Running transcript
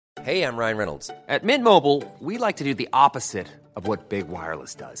Hey, I'm Ryan Reynolds. At Mint Mobile, we like to do the opposite of what Big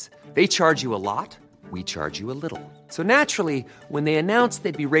Wireless does. They charge you a lot, we charge you a little. So naturally, when they announced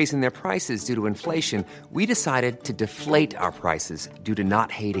they'd be raising their prices due to inflation, we decided to deflate our prices due to not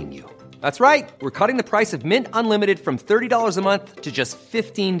hating you. That's right. We're cutting the price of Mint Unlimited from $30 a month to just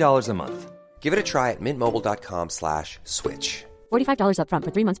 $15 a month. Give it a try at mintmobile.com/switch. $45 up front for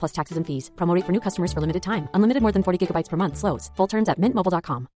 3 months plus taxes and fees. Promo rate for new customers for limited time. Unlimited more than 40 gigabytes per month. Slows full terms at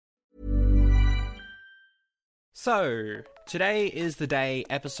mintmobile.com. So, today is the day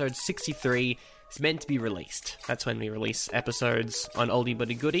episode 63 is meant to be released. That's when we release episodes on Oldie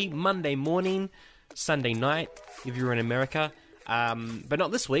But a Goodie. Monday morning, Sunday night, if you're in America. But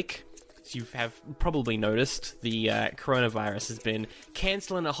not this week. As you have probably noticed, the coronavirus has been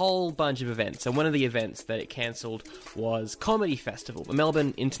cancelling a whole bunch of events. And one of the events that it cancelled was Comedy Festival, the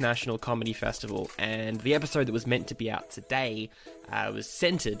Melbourne International Comedy Festival. And the episode that was meant to be out today was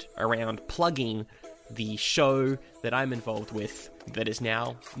centred around plugging the show that I'm involved with that is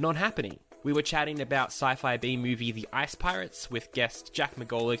now not happening. We were chatting about sci-fi B-movie The Ice Pirates with guest Jack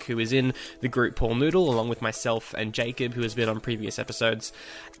McGolick, who is in the group Paul Noodle, along with myself and Jacob, who has been on previous episodes.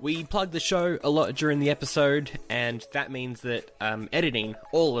 We plugged the show a lot during the episode, and that means that editing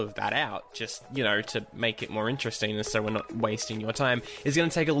all of that out, just, you know, to make it more interesting and so we're not wasting your time, is going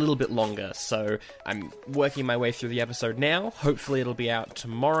to take a little bit longer. So I'm working my way through the episode now. Hopefully it'll be out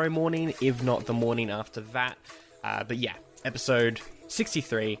tomorrow morning, if not the morning after that. But yeah, episode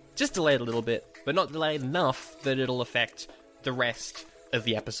 63, just delayed a little bit, but not delayed enough that it'll affect the rest of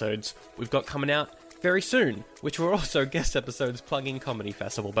the episodes we've got coming out very soon, which were also guest episodes plugging Comedy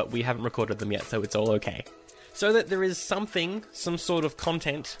Festival, but we haven't recorded them yet, so it's all okay. So that there is some sort of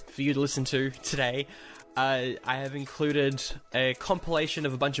content for you to listen to today, I have included a compilation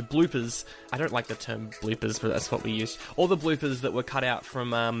of a bunch of bloopers. I don't like the term bloopers, but that's what we used. All the bloopers that were cut out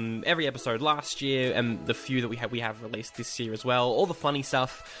from every episode last year, and the few that we have released this year as well. All the funny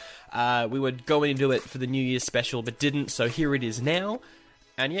stuff. We were going to do it for the New Year's special, but didn't, so here it is now.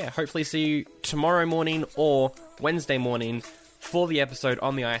 And yeah, hopefully see you tomorrow morning or Wednesday morning for the episode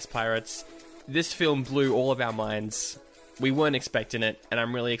on the Ice Pirates. This film blew all of our minds. We weren't expecting it, and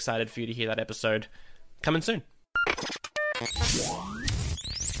I'm really excited for you to hear that episode. Coming soon.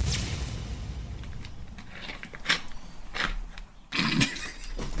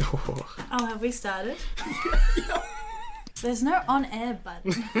 Oh, have we started? There's no on-air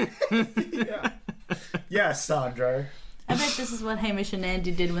button. Yeah, Sandro. I bet this is what Hamish and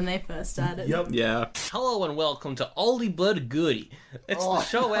Andy did when they first started. Yep. Yeah. Hello and welcome to Oldie But a Goodie. It's the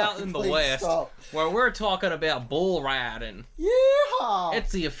show out in the West where we're talking about bull riding. Yeehaw!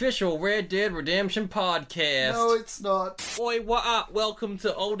 It's the official Red Dead Redemption podcast. No, it's not. Boy, what up? Welcome to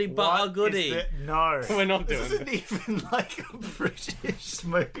Oldie But a Goodie. No. We're not doing this. This isn't even like a British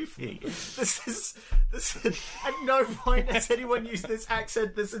movie. This is at no point has anyone used this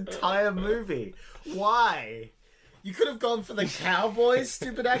accent this entire movie. Why? You could have gone for the cowboy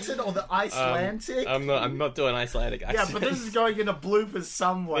stupid accent or the Icelandic. I'm not doing Icelandic accent. Yeah, but this is going in a bloopers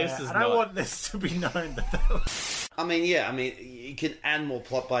somewhere. This is and I want this to be known that you can add more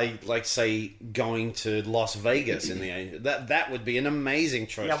plot by, like, say, going to Las Vegas in the that would be an amazing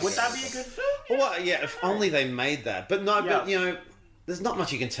choice. Yeah, would that be a good film? Well, yeah, if only they made that. But no, Yeah. but you know, there's not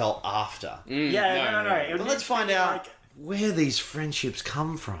much you can tell after. Yeah, no. It But would let's find out like, where these friendships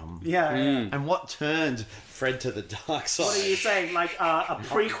come from. yeah. And what turned Fred to the dark side. What are you saying? Like a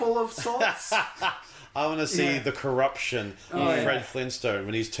prequel of sorts? I want to see the corruption of Fred Flintstone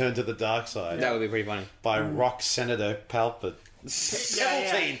when he's turned to the dark side. That would be pretty funny. By Rock Senator Palpatine.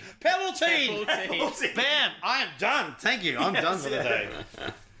 Pebbletine! Bam! I am done. Thank you. I'm done for the day.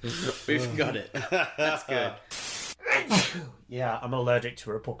 We've got it. That's good. Yeah, I'm allergic to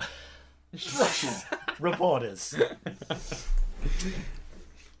reporters.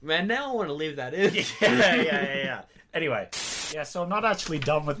 Man, now I want to leave that in. Yeah. Anyway, yeah, so I'm not actually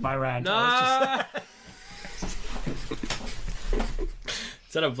done with my rant. Nah.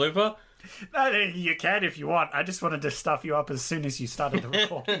 Is that a blooper? No, you can if you want. I just wanted to stuff you up as soon as you started the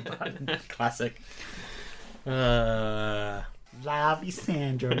recording button. Classic. Love you,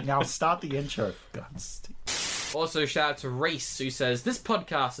 Sandra. Now start the intro, for God's sake. Also, shout out to Reese, who says, this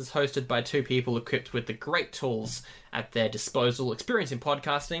podcast is hosted by two people equipped with the great tools at their disposal. Experience in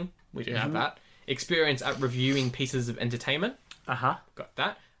podcasting, we do have that. Experience at reviewing pieces of entertainment. Got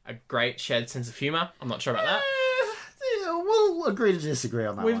that. A great shared sense of humour. I'm not sure about that. Yeah, we'll agree to disagree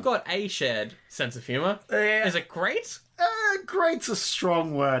on that. We've got a shared sense of humour. Is it great? Great's a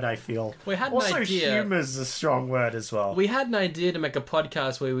strong word, I feel. We had an also, idea. humour's a strong word as well. We had an idea to make a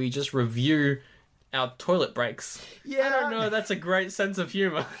podcast where we just review our toilet breaks. Yeah. I don't know, that's a great sense of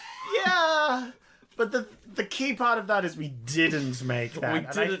humour. Yeah. But the key part of that is we didn't make that. We and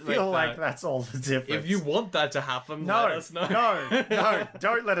didn't I make feel like that. that's all the difference. If you want that to happen, no, let us know. no,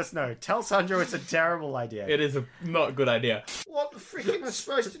 don't let us know. Tell Sandro it's a terrible idea. It is a not a good idea. What the frick am I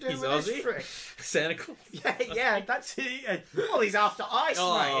supposed to do He's with Aussie? this frick? Santa Claus. Yeah, that's it. Well, he's after ice,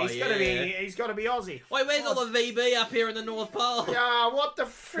 Oh, mate. yeah. He's got to be Aussie. Wait, where's all the VB up here in the North Pole? Yeah, what the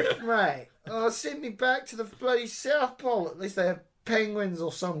frick, mate? Oh, send me back to the bloody South Pole. At least they have penguins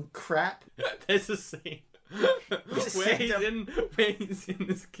or some crap. There's a scene where he's in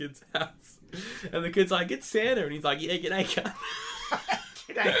this kid's house, and the kid's like, "It's Santa," and he's like, "Yeah, g'day, cunt."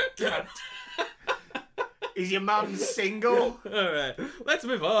 G'day, cunt. Is your mum single? All right, let's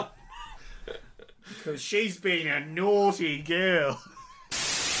move on. Because she's been a naughty girl.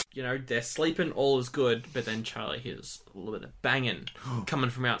 You know, they're sleeping, all is good, but then Charlie hears a little bit of banging coming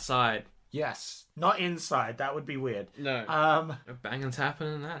from outside. Yes. Not inside. That would be weird. No, No, banging's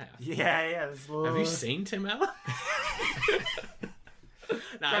happening in that house. Yeah. There's a little... Have you seen Tim Allen?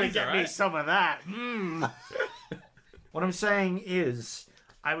 Nah, Gotta he's get me alright. some of that. What I'm saying is,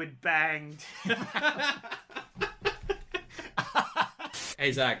 I would bang...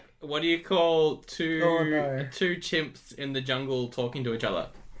 Hey Zach, what do you call two Oh, no. chimps in the jungle talking to each other?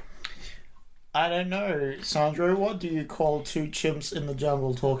 I don't know, Sandro. What do you call two chimps in the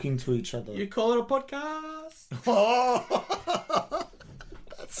jungle talking to each other? You call it a podcast? Oh,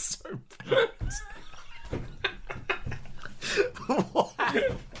 that's so bad.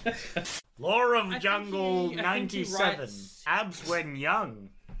 Law of Jungle I think he 97. writes- Abs when young,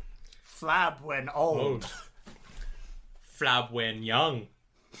 flab when old. Flab when young,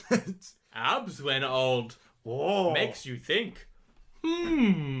 abs when old. Oh, Makes you think,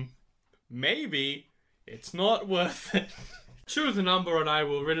 maybe it's not worth it. Choose a number and I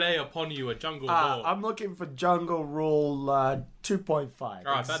will relay upon you a jungle law. I'm looking for Jungle Rule 2.5.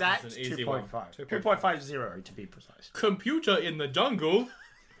 Alright, that's Exact an easy one. 2.5. 2.50 to be precise. Computer in the jungle?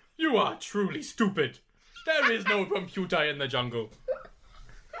 You are truly stupid. There is no computer in the jungle.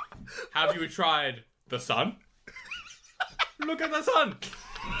 Have you tried the sun? Look at the sun.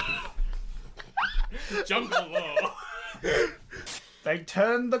 Jungle law. They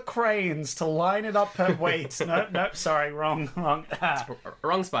turned the cranes to line it up per weight. No, sorry, wrong.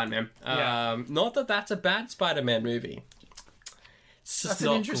 Wrong Spider-Man. Yeah. Not that that's a bad Spider-Man movie. It's just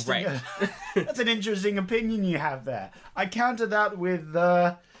not great. That's an interesting opinion you have there. I counter that with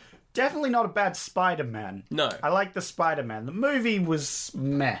definitely not a bad Spider-Man. No. I like the Spider-Man. The movie was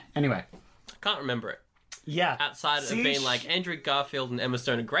meh. Anyway, Can't remember it. yeah. Outside of being like Andrew Garfield and Emma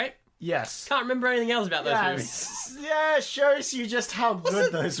Stone are great. Yes. Can't remember anything else about those movies. Yeah, it shows you just how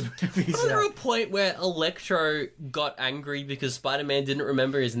good those movies Was there are. a point where Electro got angry because Spider-Man didn't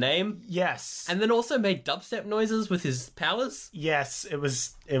remember his name? Yes. And then also made dubstep noises with his powers? Yes, it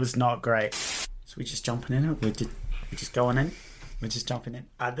was not great. So we're just jumping in. We're just going in. We're just jumping in.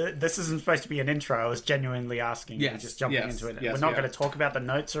 This isn't supposed to be an intro. I was genuinely asking. We're Yes, just jumping yes, into it. yes, we're not we going are. to talk about the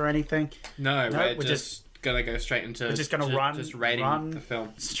notes or anything. No, we're we're just gonna go straight into. We're just gonna run the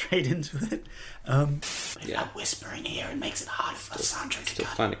film. straight into it. If that whispering here, it makes it hard for Sandra to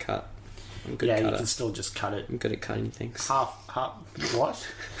cut. Find a cut. I'm good Yeah, at you cutter. can still just cut it. I'm good at cutting things. Half. What?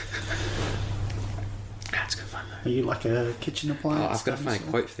 That's good fun though. Are you like a kitchen Oh, appliance? I've got to find a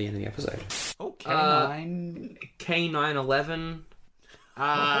quote for the end of the episode. K9. K911.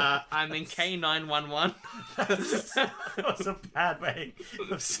 I'm in K911. That was a bad way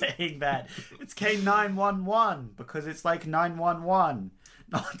of saying that. It's K911 because it's like 911,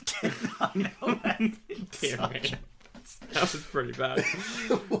 not K911. Dear me. That was pretty bad.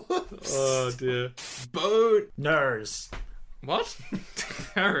 Oh dear. Boat. Nurse. What?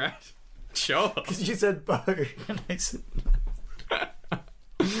 Alright. Sure. Because you said bow. And I said,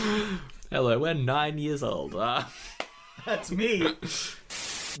 Hello, we're 9 years old. that's me.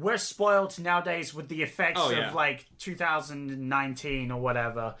 We're spoiled nowadays with the effects Oh, yeah. of like 2019 or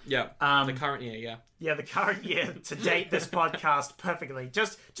whatever. Yeah. The current year, yeah. Yeah, the current year to date this podcast perfectly.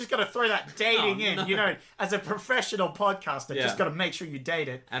 Just got to throw that dating in. no. You know, as a professional podcaster, Yeah. just got to make sure you date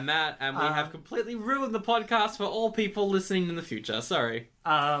it. And we have completely ruined the podcast for all people listening in the future. Sorry.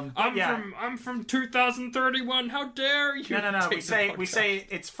 I'm from 2031. How dare you? No. take the We podcast. say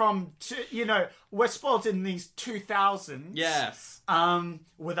it's from. We're spoiled in these 2000s. Yes.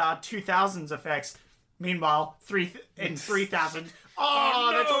 With our 2000s effects. Meanwhile, in 3000. Oh,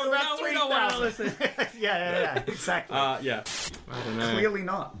 no, they're talking no, about we don't wanna 3000. yeah, exactly. Yeah. I don't know. Clearly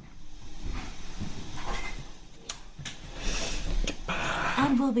not.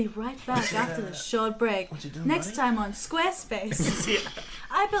 And we'll be right back after the short break. Next time on Squarespace. Yeah.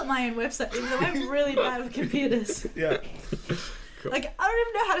 I I built my own website even though I'm really bad with computers. Yeah. Like, I don't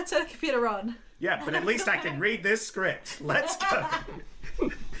even know how to turn a computer on. Yeah, but at least I can read this script. Let's go.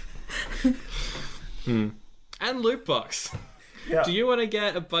 And loot box. Yeah. Do you want to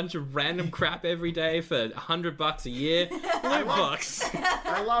get a bunch of random crap every day for $100 a year? Loot box.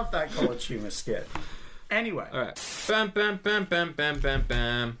 I love that college humor skit. Anyway. All right. Bam, bam, bam, bam, bam, bam,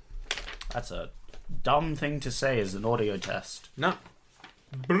 bam. That's a dumb thing to say as an audio test. No.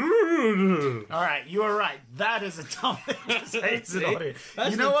 Alright, you were right. That is a dumb thing to say as an audio.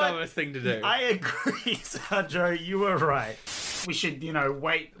 That's You know the what? dumbest thing to do. I agree, Sandro. You were right. We should,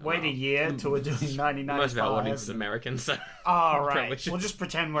 wait a year till we're doing 99. Most of our audience is American, so... All Probably right. should- We'll just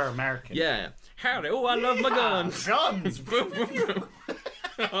pretend we're American. Yeah. Howdy. Oh, I love my guns. Guns. Boom, boom, boom.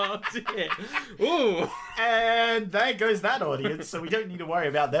 Oh, dear. Ooh. And there goes that audience, so we don't need to worry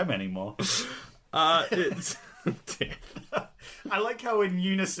about them anymore. It's... I like how in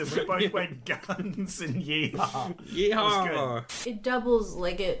unison we both went guns and yeehaw. Yeehaw. It doubles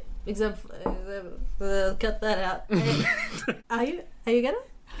like it. Except, cut that out. Are you gonna?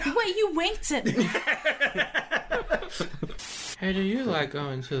 Wait, you winked at me. Hey, do you like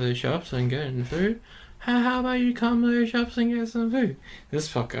going to the shops and getting food? How about you come to the shops and get some food? This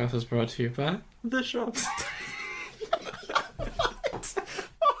podcast is brought to you by the shops. What was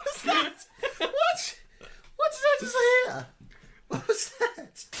that? What? What did I just hear? What was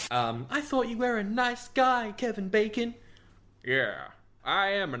that? I thought you were a nice guy, Kevin Bacon. Yeah, I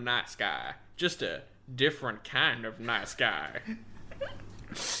am a nice guy. Just a different kind of nice guy.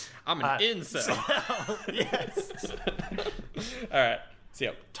 I'm an incel. Yes. Alright, see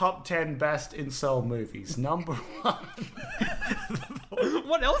ya. Top 10 best incel movies. Number 1.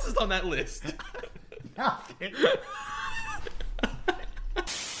 What else is on that list? Nothing.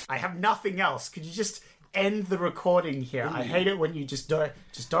 I have nothing else. Could you just end the recording here? I hate it when you just don't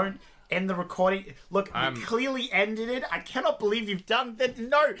end the recording. Look, we clearly ended it. I cannot believe you've done that.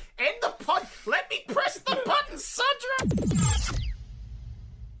 No, end the pod. Let me press the button, Sandra.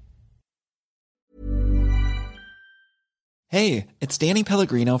 Hey, it's Danny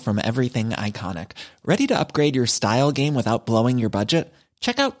Pellegrino from Everything Iconic. Ready to upgrade your style game without blowing your budget?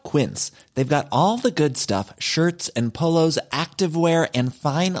 Check out Quince. They've got all the good stuff, shirts and polos, activewear, and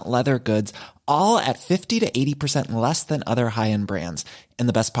fine leather goods, all at 50 to 80% less than other high-end brands. And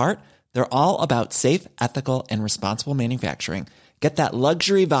the best part? They're all about safe, ethical, and responsible manufacturing. Get that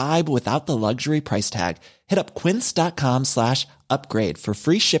luxury vibe without the luxury price tag. Hit up quince.com/upgrade for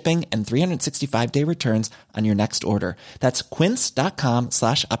free shipping and 365-day returns on your next order. That's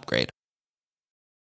quince.com/upgrade.